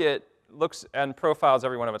 Target looks and profiles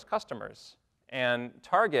every one of its customers. And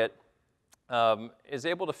Target is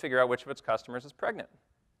able to figure out which of its customers is pregnant.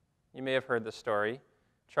 You may have heard this story.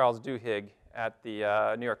 Charles Duhigg at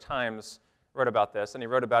the New York Times wrote about this, and he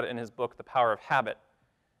wrote about it in his book, The Power of Habit.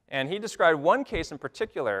 And he described one case in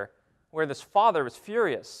particular where this father was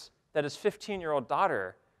furious that his 15-year-old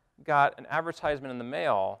daughter got an advertisement in the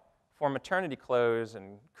mail for maternity clothes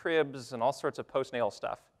and cribs and all sorts of postnatal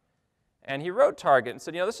stuff. And he wrote Target and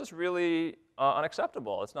said, this is really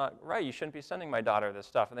unacceptable. It's not right. You shouldn't be sending my daughter this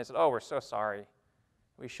stuff. And they said, oh, we're so sorry.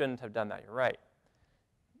 We shouldn't have done that. You're right.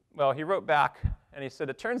 Well, he wrote back, and he said,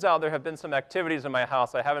 it turns out there have been some activities in my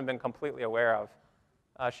house I haven't been completely aware of.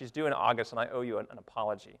 She's due in August, and I owe you an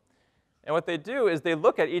apology. And what they do is they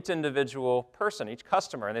look at each individual person, each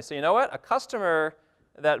customer, and they say, you know what? A customer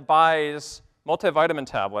that buys multivitamin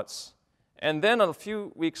tablets and then a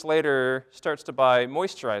few weeks later starts to buy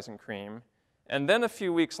moisturizing cream, and then a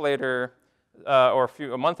few weeks later, or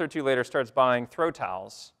a month or two later, starts buying throw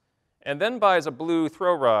towels, and then buys a blue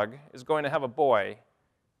throw rug, is going to have a boy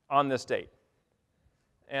on this date.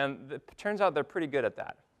 And it turns out they're pretty good at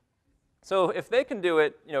that. So if they can do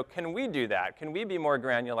it, can we do that? Can we be more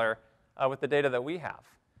granular with the data that we have?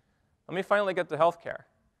 Let me finally get to healthcare.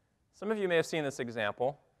 Some of you may have seen this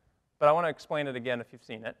example, but I want to explain it again if you've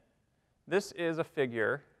seen it. This is a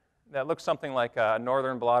figure that looks something like a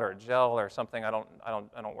northern blot or a gel or something I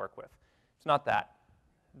don't work with. It's not that.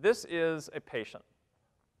 This is a patient.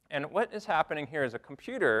 And what is happening here is a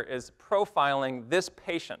computer is profiling this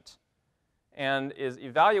patient and is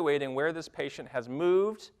evaluating where this patient has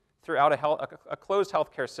moved throughout a closed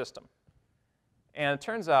healthcare system. And it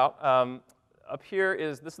turns out up here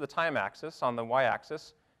this is the time axis on the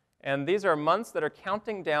y-axis. And these are months that are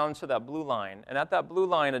counting down to that blue line. And at that blue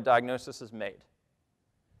line, a diagnosis is made.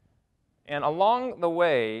 And along the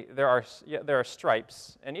way, there are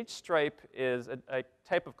stripes. And each stripe is a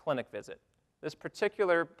type of clinic visit. This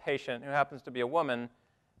particular patient, who happens to be a woman,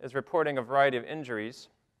 is reporting a variety of injuries,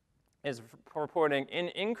 is reporting an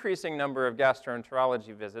increasing number of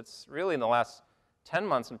gastroenterology visits, really in the last 10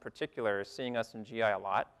 months in particular, is seeing us in GI a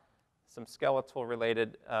lot, some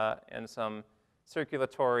skeletal-related and some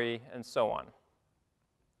circulatory, and so on.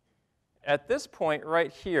 At this point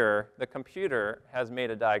right here, the computer has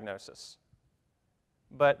made a diagnosis.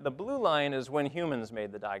 But the blue line is when humans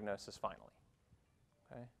made the diagnosis finally.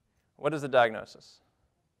 Okay? What is the diagnosis?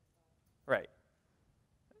 Right.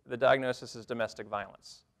 The diagnosis is domestic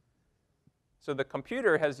violence. So the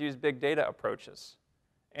computer has used big data approaches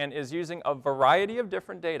and is using a variety of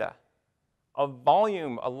different data, a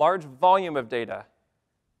large volume of data,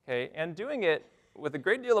 okay, and doing it with a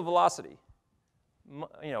great deal of velocity,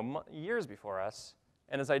 years before us,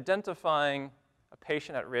 and is identifying a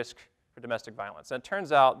patient at risk for domestic violence. And it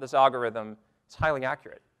turns out this algorithm is highly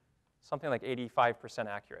accurate, something like 85%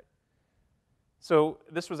 accurate. So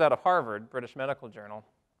this was out of Harvard, British Medical Journal,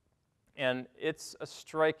 and it's a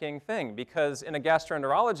striking thing because in a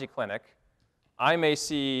gastroenterology clinic, I may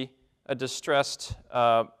see a distressed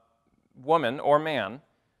woman or man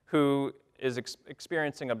who is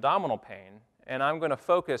experiencing abdominal pain, and I'm going to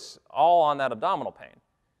focus all on that abdominal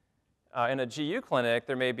pain. In a GU clinic,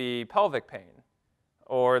 there may be pelvic pain,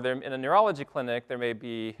 or in a neurology clinic, there may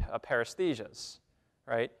be paresthesias,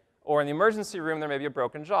 right? Or in the emergency room, there may be a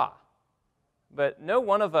broken jaw. But no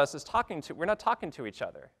one of us is we're not talking to each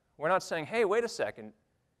other. We're not saying, hey, wait a second.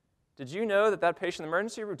 Did you know that patient in the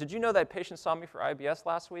emergency room, did you know that patient saw me for IBS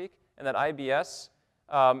last week? And that IBS,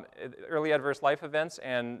 early adverse life events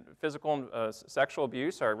and physical and sexual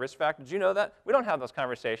abuse are a risk factor. Did you know that? We don't have those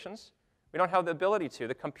conversations. We don't have the ability to.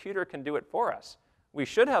 The computer can do it for us. We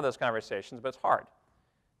should have those conversations, but it's hard.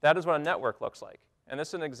 That is what a network looks like. And this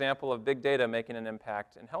is an example of big data making an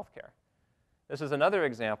impact in healthcare. This is another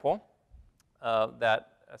example that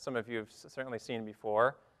some of you have certainly seen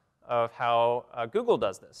before of how Google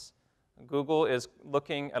does this. Google is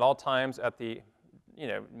looking at all times at the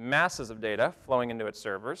masses of data flowing into its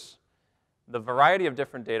servers, the variety of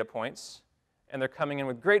different data points, and they're coming in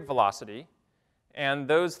with great velocity. And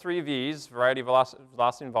those three V's, variety,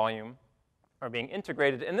 velocity, and volume, are being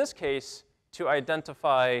integrated, in this case, to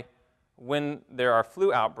identify when there are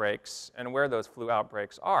flu outbreaks and where those flu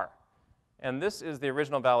outbreaks are. And this is the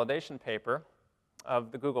original validation paper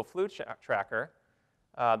of the Google Flu Tracker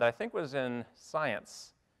that I think was in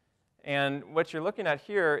Science. And what you're looking at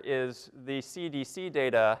here is the CDC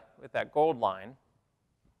data with that gold line,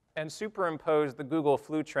 and superimpose the Google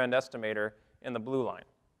flu trend estimator in the blue line.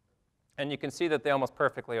 And you can see that they almost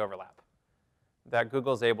perfectly overlap, that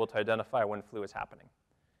Google's able to identify when flu is happening.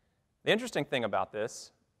 The interesting thing about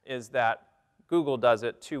this is that Google does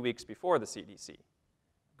it 2 weeks before the CDC.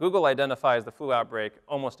 Google identifies the flu outbreak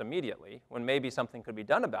almost immediately, when maybe something could be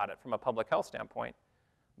done about it from a public health standpoint.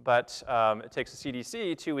 But it takes the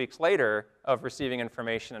CDC 2 weeks later of receiving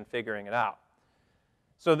information and figuring it out.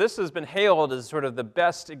 So this has been hailed as sort of the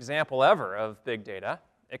best example ever of big data,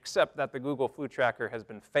 except that the Google flu tracker has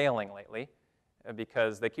been failing lately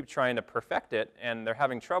because they keep trying to perfect it, and they're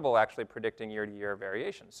having trouble actually predicting year-to-year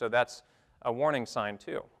variation. So that's a warning sign,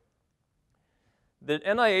 too. The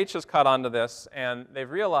NIH has caught on to this, and they've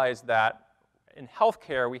realized that in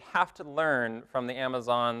healthcare, we have to learn from the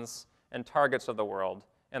Amazons and Targets of the world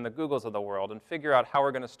and the Googles of the world and figure out how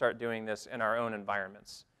we're going to start doing this in our own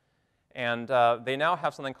environments. And they now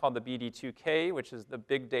have something called the BD2K, which is the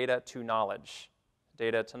Big Data to Knowledge,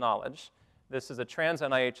 Data to Knowledge. This is a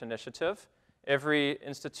trans-NIH initiative. Every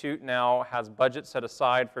institute now has budget set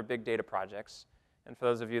aside for big data projects. And for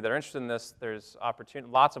those of you that are interested in this, there's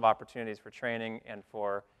lots of opportunities for training and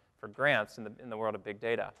for grants in the world of big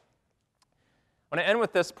data. I want to end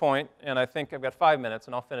with this point, and I think I've got 5 minutes,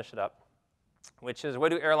 and I'll finish it up, which is, what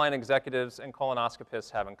do airline executives and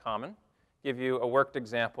colonoscopists have in common? Give you a worked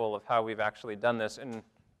example of how we've actually done this in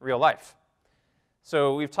real life.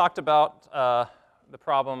 So we've talked about the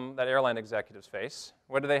problem that airline executives face.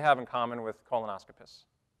 What do they have in common with colonoscopists?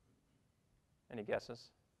 Any guesses?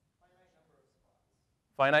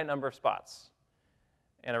 Finite number of spots.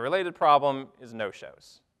 And a related problem is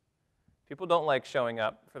no-shows. People don't like showing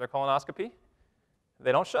up for their colonoscopy.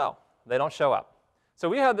 They don't show. They don't show up. So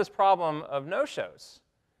we have this problem of no-shows.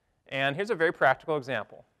 And here's a very practical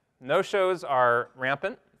example. No-shows are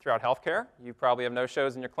rampant throughout healthcare. You probably have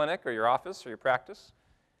no-shows in your clinic or your office or your practice.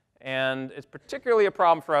 And it's particularly a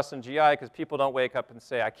problem for us in GI because people don't wake up and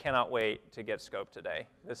say, I cannot wait to get scoped today.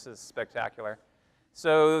 This is spectacular.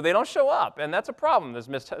 So they don't show up, and that's a problem.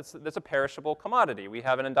 That's a perishable commodity. We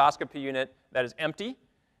have an endoscopy unit that is empty.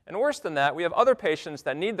 And worse than that, we have other patients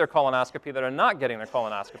that need their colonoscopy that are not getting their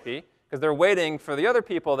colonoscopy because they're waiting for the other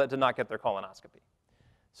people that did not get their colonoscopy.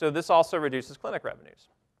 So this also reduces clinic revenues.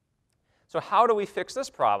 So how do we fix this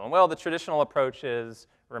problem? Well, the traditional approach is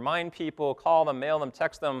remind people, call them, mail them,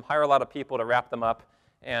 text them, hire a lot of people to wrap them up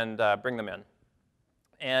and bring them in.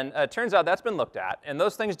 And it turns out that's been looked at, and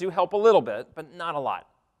those things do help a little bit, but not a lot.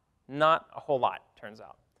 Not a whole lot, turns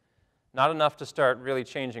out. Not enough to start really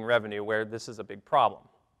changing revenue where this is a big problem.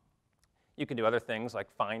 You can do other things like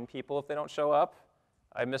fine people if they don't show up.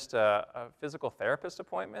 I missed a physical therapist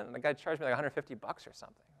appointment, and the guy charged me like $150 or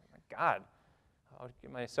something. Oh my God, I'll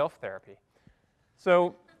get myself therapy.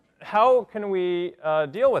 So how can we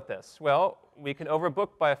deal with this? Well, we can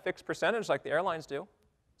overbook by a fixed percentage like the airlines do.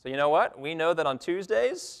 So you know what? We know that on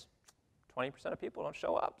Tuesdays, 20% of people don't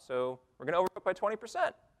show up. So we're going to overbook by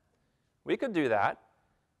 20%. We could do that.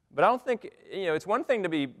 But I don't think, it's one thing to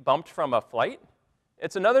be bumped from a flight.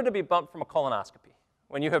 It's another to be bumped from a colonoscopy.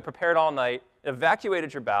 When you have prepared all night,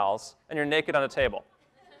 evacuated your bowels, and you're naked on a table.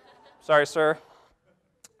 Sorry, sir.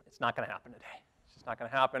 It's not going to happen today. It's just not going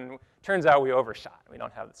to happen. Turns out we overshot. We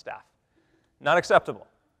don't have the staff. Not acceptable.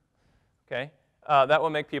 Okay? That will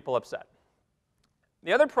make people upset.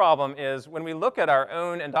 The other problem is when we look at our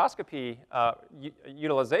own endoscopy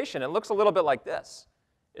utilization, it looks a little bit like this.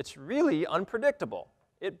 It's really unpredictable.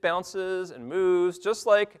 It bounces and moves, just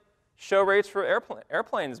like show rates for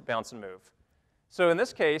airplanes bounce and move. So in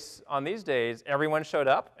this case, on these days, everyone showed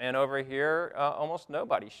up, and over here, almost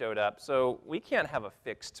nobody showed up. So we can't have a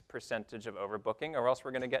fixed percentage of overbooking, or else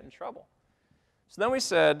we're going to get in trouble. So then we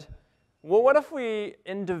said, well, what if we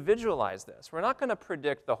individualize this? We're not going to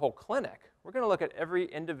predict the whole clinic. We're going to look at every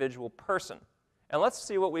individual person. And let's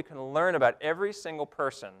see what we can learn about every single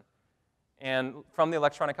person and from the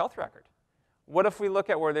electronic health record. What if we look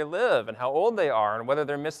at where they live and how old they are and whether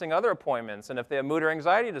they're missing other appointments and if they have mood or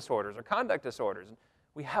anxiety disorders or conduct disorders?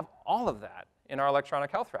 We have all of that in our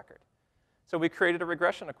electronic health record. So we created a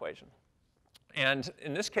regression equation. And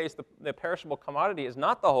in this case, the perishable commodity is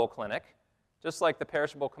not the whole clinic. Just like the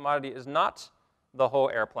perishable commodity is not the whole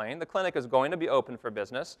airplane. The clinic is going to be open for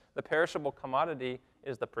business. The perishable commodity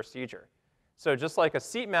is the procedure. So just like a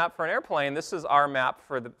seat map for an airplane, this is our map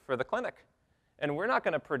for the clinic. And we're not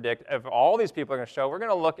going to predict if all these people are going to show. We're going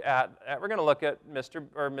to look at Mr.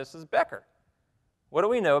 or Mrs. Becker. What do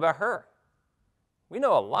we know about her? We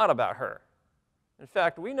know a lot about her. In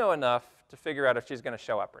fact, we know enough to figure out if she's going to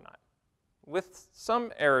show up or not, with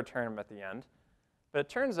some error term at the end. But it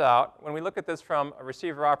turns out, when we look at this from a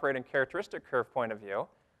receiver operating characteristic curve point of view,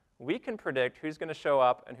 we can predict who's going to show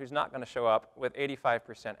up and who's not going to show up with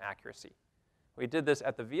 85% accuracy. We did this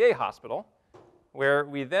at the VA hospital, where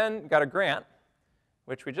we then got a grant,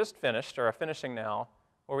 which we just finished, or are finishing now,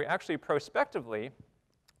 where we actually prospectively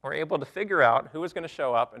were able to figure out who was going to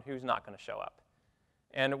show up and who's not going to show up.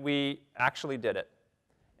 And we actually did it.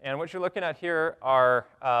 And what you're looking at here are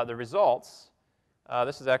the results.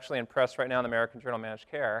 This is actually in press right now in the American Journal of Managed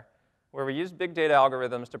Care, where we used big data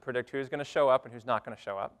algorithms to predict who's going to show up and who's not going to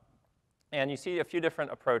show up. And you see a few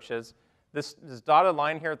different approaches. This dotted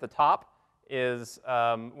line here at the top is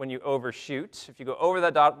when you overshoot. If you go over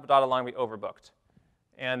that dotted line, we overbooked.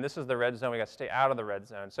 And this is the red zone. We got to stay out of the red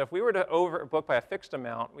zone. So if we were to overbook by a fixed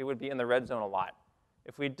amount, we would be in the red zone a lot.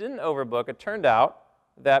 If we didn't overbook, it turned out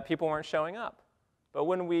that people weren't showing up. But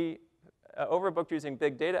when we overbooked using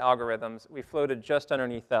big data algorithms, we floated just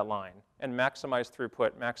underneath that line and maximized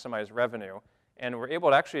throughput, maximized revenue. And we're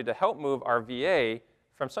able to actually to help move our VA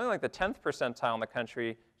from something like the 10th percentile in the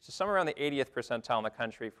country to somewhere around the 80th percentile in the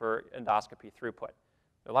country for endoscopy throughput.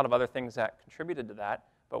 There are a lot of other things that contributed to that,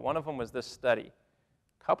 but one of them was this study.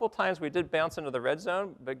 A couple times we did bounce into the red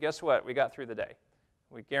zone, but guess what? We got through the day.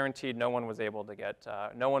 We guaranteed no one was able to get,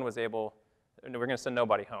 we're going to send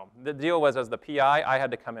nobody home. The deal was, as the PI, I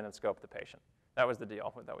had to come in and scope the patient. That was the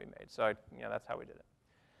deal that we made. So that's how we did it.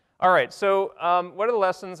 All right, so what are the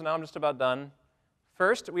lessons? Now I'm just about done.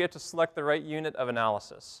 First, we have to select the right unit of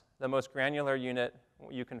analysis, the most granular unit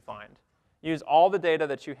you can find. Use all the data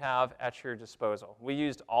that you have at your disposal. We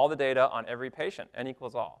used all the data on every patient, N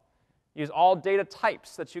equals all. Use all data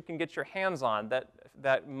types that you can get your hands on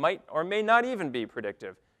that might or may not even be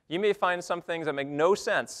predictive. You may find some things that make no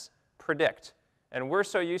sense predict. And we're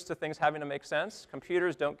so used to things having to make sense,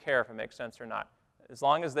 computers don't care if it makes sense or not. As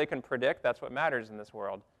long as they can predict, that's what matters in this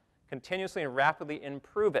world. Continuously and rapidly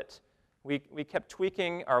improve it. We kept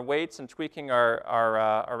tweaking our weights and tweaking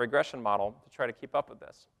our regression model to try to keep up with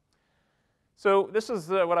this. So this is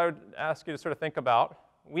what I would ask you to sort of think about.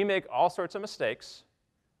 We make all sorts of mistakes.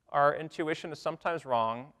 Our intuition is sometimes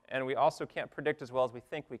wrong, and we also can't predict as well as we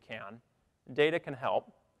think we can. Data can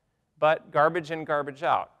help, but garbage in, garbage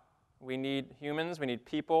out. We need humans, we need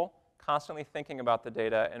people constantly thinking about the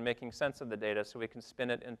data and making sense of the data so we can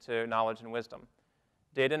spin it into knowledge and wisdom.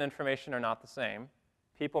 Data and information are not the same.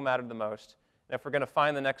 People matter the most. And if we're going to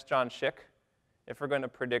find the next John Schick, if we're going to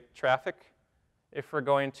predict traffic, if we're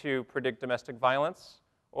going to predict domestic violence,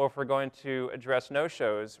 or if we're going to address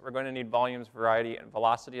no-shows, we're going to need volumes, variety, and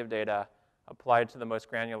velocity of data applied to the most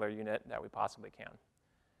granular unit that we possibly can.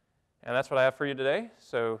 And that's what I have for you today.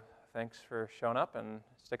 So thanks for showing up and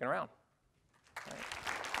sticking around. All right.